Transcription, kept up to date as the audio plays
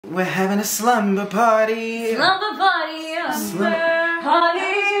We're having a slumber party. Slumber party. Slumber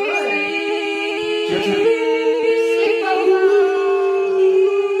party.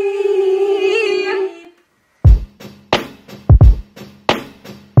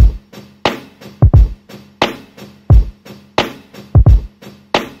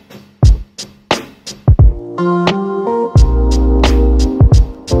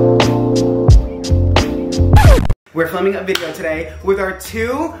 We're filming a video today with our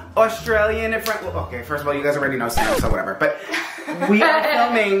two Australian friends. Well, okay, first of all, you guys already know Sam, so whatever. But we are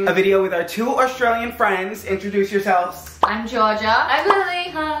filming a video with our two Australian friends. Introduce yourselves. I'm Georgia. I'm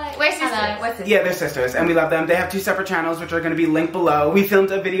Lily. Hi. We're sisters. Yeah, they're sisters, and we love them. They have two separate channels, which are going to be linked below. We filmed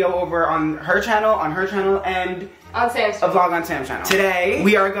a video over on her channel, and on Sam's channel. A vlog on Sam's channel. Today,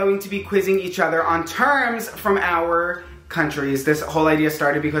 we are going to be quizzing each other on terms from our countries. This whole idea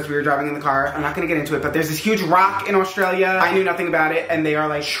started because we were driving in the car. I'm not gonna get into it, but there's this huge rock in Australia. I knew nothing about it, and they are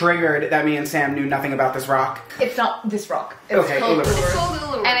like triggered that me and Sam knew nothing about this rock. It's not this rock. It's okay, called Uluru. It's called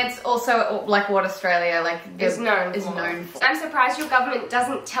Uluru. And it's also like what Australia is known for. I'm surprised your government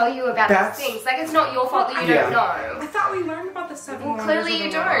doesn't tell you about these things. Like, it's not your fault that you don't know. I thought we learned about the 7 wonders. Clearly you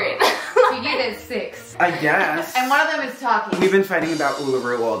don't. You knew there's 6. I guess. And one of them is Taki. We've been fighting about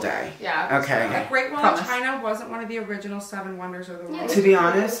Uluru all day. Yeah. Okay. The Great Wall of China wasn't one of the original 7 wonders of the world. To be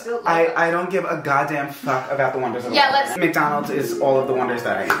honest, I don't give a goddamn fuck about the wonders of the world. McDonald's is all of the wonders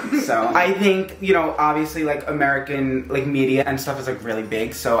that I am. So I think, you know, obviously like American like media and stuff is like really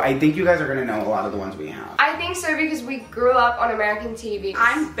big. So I think you guys are gonna know a lot of the ones we have. I think so because we grew up on American TV.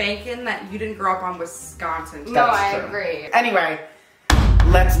 I'm banking that you didn't grow up on Wisconsin. No, I agree. Anyway,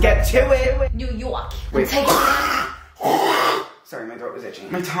 let's get to it. New York. Wait. Sorry, my throat was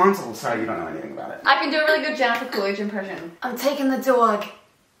itching. My tonsils. Sorry, you don't know anything about it. I can do a really good Jennifer Coolidge impression. I'm taking the dog.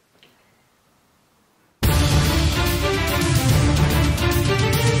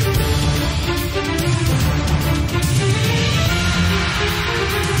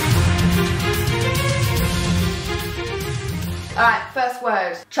 Alright, first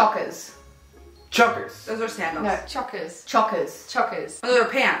word. Chockers. Chokers. Those are sandals. No, Chockers. chockers. Chockers. Those are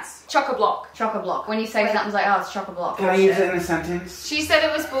pants. Chock-a-block. Chock-a-block. When you say something's like, oh, it's chock-a-block. Can I use it in a sentence? She said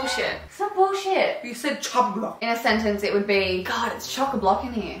it was bullshit. It's not bullshit. You said chop block. In a sentence, it would be, God, it's chock-a-block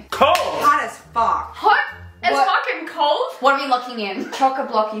in here. Cold. Hot as fuck. Hot as What? fucking cold? What are we locking in?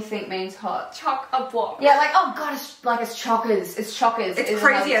 Chock-a-block you think means hot. Chock-a-block. Yeah, like, oh God, it's like it's chockers. It's chockers. It's is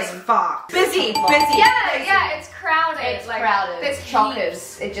crazy another as thing. fuck. Busy, busy. Yeah, it's crowded. It's like, crowded. There's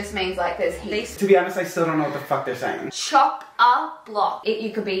chockers. It just means like there's heaps. To be honest, I still don't know what the fuck they're saying. Chock-a-block.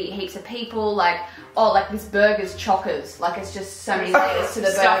 You could be heaps of people, like, oh, like this burger's chockers. Like it's just so many layers to the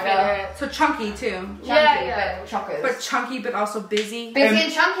Stuff burger. in it. So chunky too. Chunky, Yeah. but chockers. But chunky, but also busy. Busy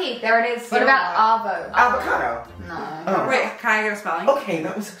and chunky. There it is. What about Arvo? Avocado. No. Oh. Wait, can I get a spelling? Okay,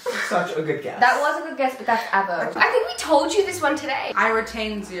 that was such a good guess. That was a good guess, but that's Avo. I think we told you this one today. I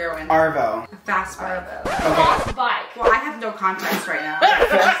retain 0 in Arvo. fast bike. Fast bike. Well, I have no context right now.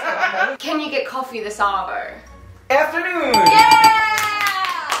 Can you get coffee this Arvo? Afternoon.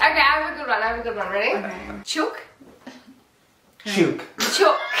 Yeah! Okay, I have a good one. Ready? Okay. Chook. Chook.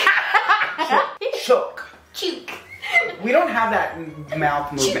 Chook. Chook. Chook. We don't have that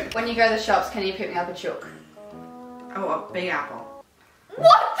mouth movement. When you go to the shops, can you pick me up a chook? Oh, a big apple.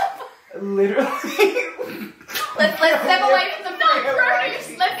 What the Literally. Let's step away from the produce?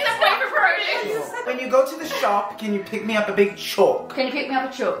 Let's step away from produce. When you go to the shop, can you pick me up a big chook? Can you pick me up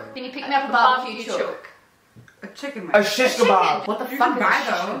a chook? Can you pick me up a barbecue chook? A chicken. A shish kebab. What the You fuck can is a buy shish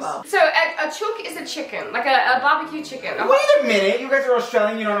those. kebab? So a chook is a chicken, like a barbecue chicken. Wait a minute, you guys are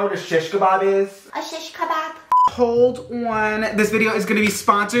Australian, you don't know what a shish kebab is? A shish kebab. Hold on. This video is gonna be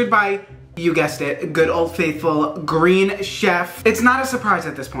sponsored by, you guessed it, good old faithful Green Chef. It's not a surprise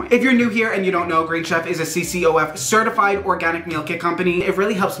at this point. If you're new here and you don't know, Green Chef is a CCOF certified organic meal kit company. It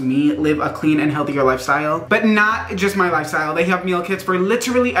really helps me live a clean and healthier lifestyle, but not just my lifestyle. They have meal kits for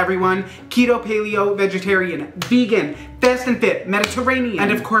literally everyone: keto, paleo, vegetarian, vegan, fast and fit, Mediterranean,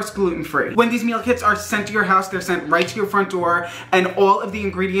 and of course gluten-free. When these meal kits are sent to your house, they're sent right to your front door, and all of the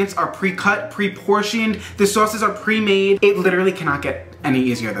ingredients are pre-cut, pre-portioned, the sauces are pre-made. It literally cannot get any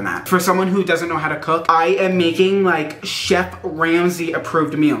easier than that. For someone who doesn't know how to cook, I am making like Chef Ramsay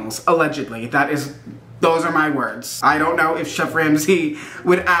approved meals, allegedly. That is Those are my words. I don't know if Chef Ramsay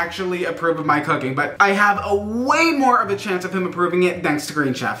would actually approve of my cooking, but I have a way more of a chance of him approving it thanks to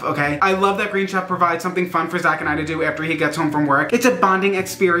Green Chef, okay? I love that Green Chef provides something fun for Zach and I to do after he gets home from work. It's a bonding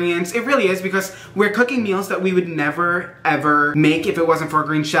experience. It really is, because we're cooking meals that we would never, ever make if it wasn't for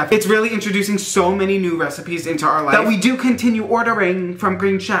Green Chef. It's really introducing so many new recipes into our life that we do continue ordering from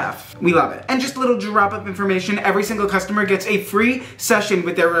Green Chef. We love it. And just a little drop of information, every single customer gets a free session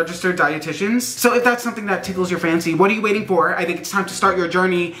with their registered dietitians. So if that's something that tickles your fancy, what are you waiting for? I think it's time to start your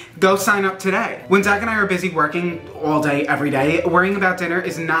journey. Go sign up today. When Zach and I are busy working all day, every day, worrying about dinner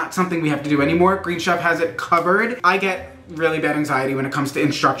is not something we have to do anymore. Green Chef has it covered. I get really bad anxiety when it comes to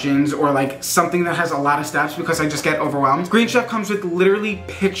instructions or like something that has a lot of steps because I just get overwhelmed. Green Chef comes with literally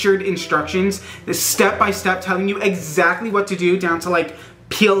pictured instructions, step by step telling you exactly what to do down to like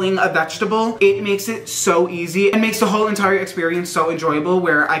peeling a vegetable. It makes it so easy and makes the whole entire experience so enjoyable,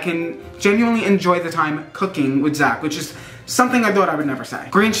 where I can genuinely enjoy the time cooking with Zach, which is something I thought I would never say.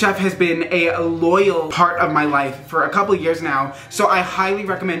 Green Chef has been a loyal part of my life for a couple of years now, so I highly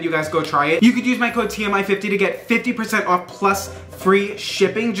recommend you guys go try it. You could use my code TMI50 to get 50% off plus free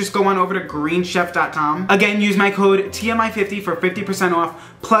shipping. Just go on over to greenchef.com. Again, use my code TMI50 for 50%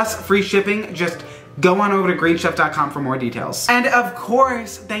 off plus free shipping. Just go on over to greenchef.com for more details. And of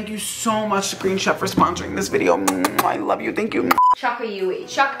course, thank you so much to Green Chef for sponsoring this video. I love you, thank you. Chuck-a-Yui.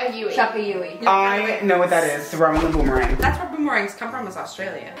 Chuck-a-Yui. Chuck-a-Yui. I know what that is, throwing a boomerang. That's where boomerangs come from, is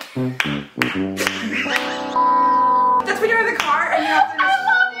Australia. That's when you're in the car and you have to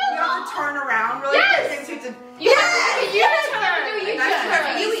turn around really quick.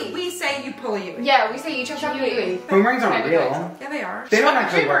 We say you pull a Yui. Yeah, we say you chuck-a-Yui. Boomerangs aren't real. Yeah, they are. They don't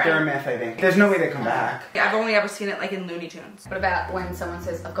actually work, they're a myth, I think. There's no way they come back. Yeah, I've only ever seen it like in Looney Tunes. What about when someone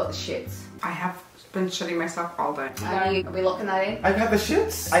says, I've got the shits? I have been shitting myself all day. Are we locking that in? I've got the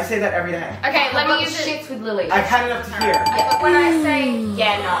shits. I say that every day. Okay, let me use shits with Lily. I've had it up to here. Yeah, but when I say,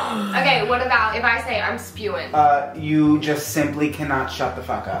 yeah, no. Okay, what about if I say I'm spewing? You just simply cannot shut the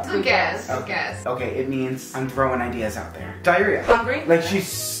fuck up. Who cares? Who Okay. cares? Okay, it means I'm throwing ideas out there. Diarrhea. Hungry? Like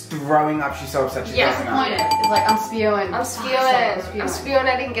she's throwing up, she's so upset she's throwing up. Disappointed. It's like, I'm spewing. I'm spewing. I'm spewing.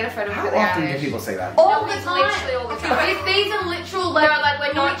 I didn't get a photo How for the often do outage. people say that? All the time. Literally all the time. But if these are literal, like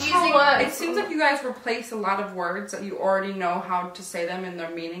we're not using words. It seems like you guys replace a lot of words that you already know how to say them and their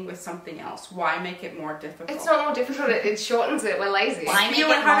meaning with something else. Why make it more difficult? It's not more difficult, it shortens it. We're lazy. Why make it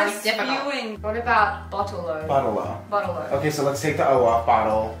Spewing, more how does difficult? spewing? What about bottle-o? Bottle-o. Bottle-o. Okay, so let's take the O off.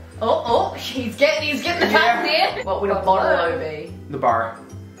 Bottle. Oh, he's getting the fact here. What would a bottle-o be? The bar.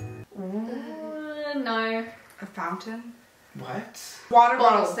 No. A fountain? What? Water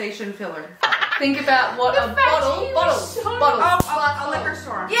Bottle. bottle station filler. Think about what a bottle. Oh, a liquor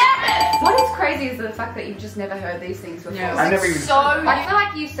store. Yes! What is crazy is the fact that you've just never heard these things before. Yeah. I've never even. So, I feel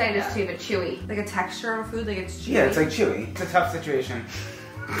like you say this too, but chewy. Like a texture of food, like it's chewy. Yeah, it's like chewy. It's a tough situation.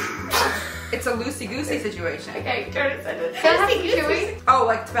 It's a loosey-goosey situation. Okay, don't say it. Can I have some chewy? Oh,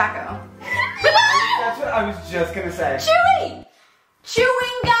 like tobacco. That's what I was just gonna say. Chewy!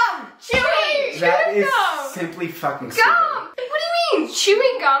 Chewing gum! Chewy! That Chewing is gum! simply fucking stupid. Gum! What do you mean?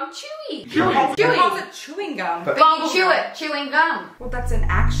 Chewing gum? Chewy! Chewy calls it chewing gum. But But you chew it. Chewing gum. Well, that's an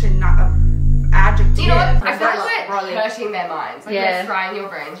action, not an adjective. You know what? I I feel like we're hurting their minds. Like Yeah. we're frying your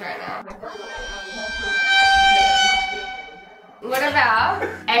brains right now. What about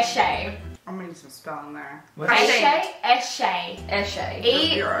esche? I'm gonna need some spelling there. What? Esche? Esche. Esche.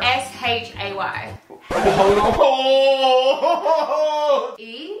 E-S-H-A-Y. Oh!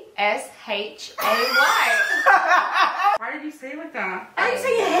 E-S-H-A-Y. Why did you say it like that? Why do you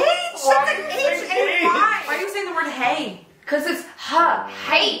say H? That's like H-A-Y. Why do you say the word hay? Because it's her.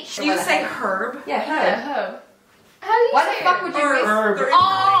 H. Do you say herb? Yeah, herb. How do you Why say the fuck it? would you Herb. miss? There is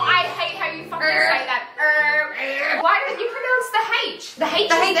Oh, hay. I hate how you fucking say that. Why don't you pronounce the H? The H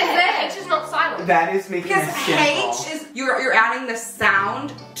The is H is there. there. The H is not silent. That is making Because a skin crawl. H is you're adding the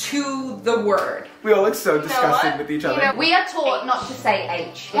sound to the word. We all look so know disgusted what? with each You other. know, We are taught not to say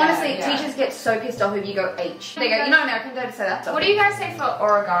H. Yeah, Honestly, yeah. teachers get so pissed off if you go H. They go, you know, American don't say that. What do you guys say for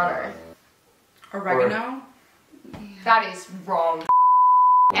oregano? Oregano. That is wrong.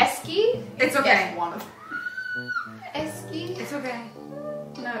 Esky? It's okay. Yes, one of Esky? It's okay.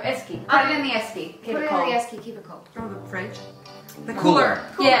 No, Esky. Put it in the Esky. Keep Put it it in cold. the Esky, keep it cold. Oh, the fridge. The cooler.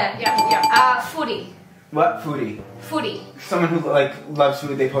 Yeah. Yeah. Footy. What? Foodie. Footy. Someone who like loves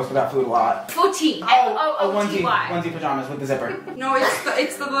food, they post about food a lot. Footy. A F-O-O-T-Y. onesie pajamas with the zipper. No,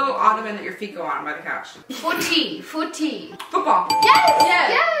 it's the little ottoman that your feet go on by the couch. Footy. Footy. Football. Yes! Yeah.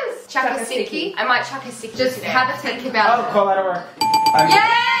 Yes! Chuck Chuck a a sticky. sticky. I might chuck a sticky Just today. have a think about Oh, it. call out of work.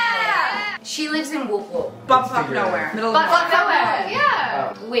 Yeah! She lives in Whoop Whoop. Bump up figure it nowhere. out. Middle But of fuck nowhere. nowhere.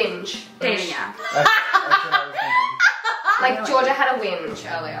 Yeah. Oh. Whinge. Dating app. Like Georgia had a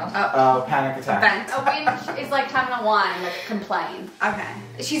whinge earlier. Oh, panic attack. A whinge is like having a whine, like complain. Okay.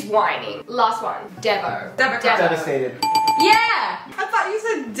 She's whining. Last one. Devo. Devastated. Yeah! I thought you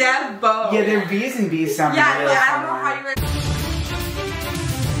said Devo. Yeah, their V's and B's sound Yeah, really I don't know how you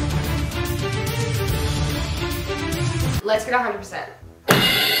Let's get 100%.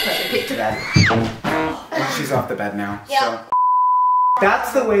 Pick to bed. She's off the bed now. Yeah. So.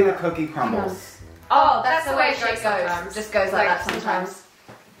 That's the way the cookie crumbles. Oh, That's the way shit goes. Just goes like that sometimes.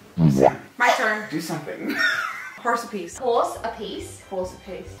 My turn. Do something. Horse a piece. Horse a piece. Horse a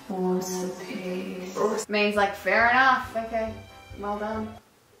piece. Horse a piece. Means like, fair enough. Okay. Well done.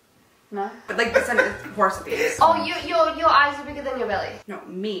 No? But like the sentence, horse a piece. Oh, your eyes are bigger than your belly. No,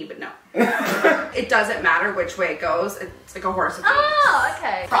 me, but no. It doesn't matter which way it goes. It's like a horse a piece. Oh,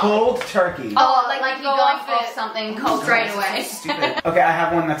 okay. Cold turkey. Oh, like you go go off off it. something cold straight away. Stupid. Okay, I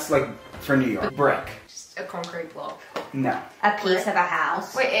have one that's like for New York. Brick. Just a concrete block. No. A piece of a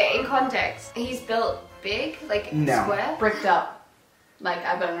house. Wait, in context, he's built big, like No. square. Bricked up. Like,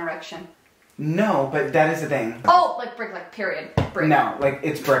 I've got an erection. No, but that is the thing. Oh, like brick, like period. Brick. No, like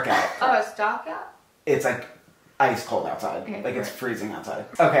it's brick out. Oh, it's dark out. It's like ice cold outside. Okay, Like it's freezing outside.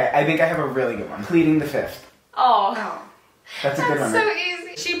 Okay, I think I have a really good one. Pleading the fifth. Oh, Oh. That's a good one. so right?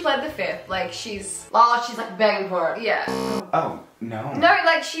 easy. She pled the fifth. Like she's She's like begging for it. yeah. Oh, no. No,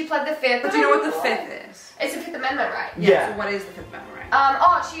 like she pled the fifth. But do you know what the fifth is? It's the Fifth Amendment, right? Yeah. So what is the Fifth Amendment,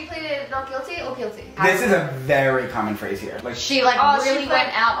 right? She pleaded not guilty or guilty. This is a very common phrase here. Like She like Oh, she really pled-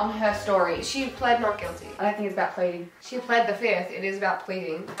 went out on her story. She pled not guilty. I don't think it's about pleading. She pled the fifth. It is about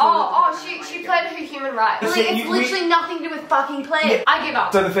pleading. She pled her human rights. So It's you- literally nothing to do with fucking plead. I give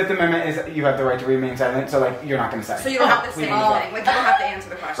up. So the Fifth Amendment is you have the right to remain silent, so like you're not gonna say. So you don't have to say pleading the fifth. anything. Like you don't have to answer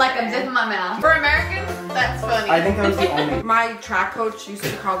the question. Like I'm zipping my mouth. For Americans, that's funny. I think that was the only. My track coach used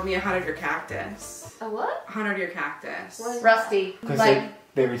to call me a 100-year cactus. A what? 100-year cactus. What is Rusty. Because Like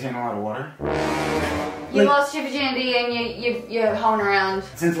they retain a lot of water. you like- lost your virginity and you're hoeing around.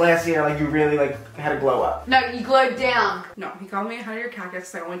 Since last year, like you really like had a glow up. No, you glowed down. No, he called me a 100-year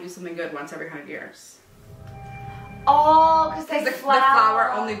cactus because I only do something good once every 100 years. Oh, because Because the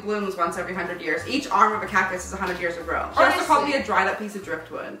flower only blooms once every 100 years. Each arm of a cactus is 100 years of growth. He also called me a dried up piece of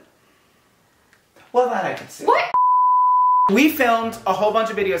driftwood. Well, that I could see. What? We filmed a whole bunch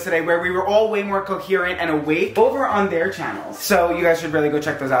of videos today where we were all way more coherent and awake over on their channels. So you guys should really go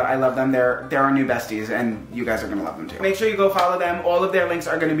check those out. I love them. They're our new besties and you guys are gonna love them too. Make sure you go follow them. All of their links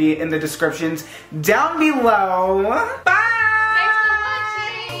are gonna be in the descriptions down below. Bye!